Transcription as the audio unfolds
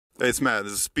Hey, it's Matt.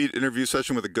 This is a speed interview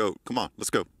session with a goat. Come on, let's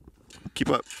go.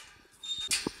 Keep up.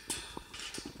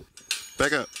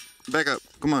 Back up. Back up.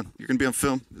 Come on. You're going to be on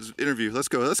film. This is an interview. Let's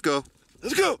go. Let's go.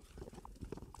 Let's go.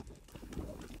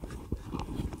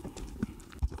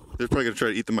 They're probably going to try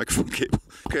to eat the microphone cable.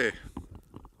 Okay.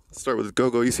 Let's start with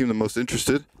Gogo. You seem the most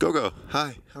interested. Gogo.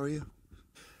 Hi. How are you?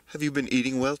 Have you been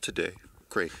eating well today?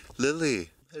 Great. Lily.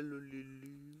 Hello, Lily.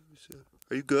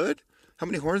 Are you good? How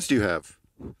many horns do you have?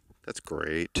 That's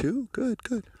great. Two? Good,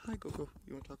 good. Hi, Gogo.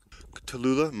 You want to talk?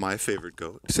 Tallulah, my favorite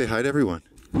goat. Say hi to everyone.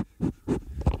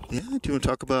 Yeah? Do you want to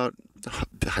talk about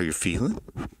how you're feeling?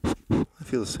 I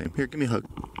feel the same. Here, give me a hug.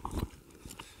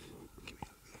 Give me a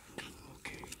hug.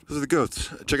 Okay. Those are the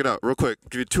goats. Check it out real quick.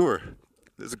 Give you a tour.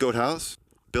 There's a goat house.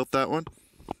 Built that one.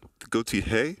 The goats eat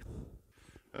hay.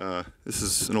 This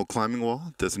is an old climbing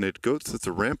wall, designated goats. It's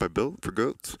a ramp I built for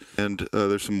goats. And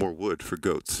there's some more wood for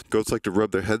goats. Goats like to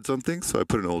rub their heads on things, so I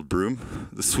put an old broom.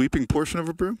 The sweeping portion of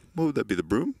a broom, what would that be, the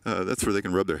broom? That's where they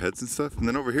can rub their heads and stuff. And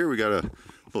then over here we got a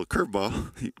little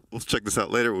curveball. We'll check this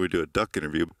out later when we do a duck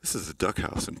interview. This is a duck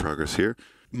house in progress here.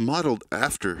 Modeled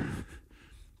after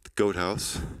the goat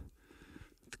house.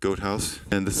 The goat house.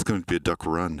 And this is going to be a duck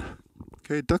run.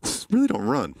 Okay, ducks really don't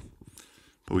run.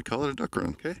 But we call it a duck run,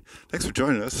 okay? Thanks for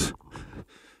joining us.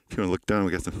 If you want to look down,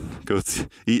 we got some goats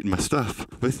eating my stuff.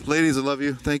 But ladies, I love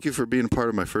you. Thank you for being a part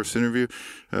of my first interview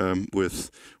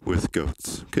with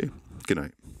goats. Okay? Good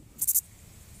night.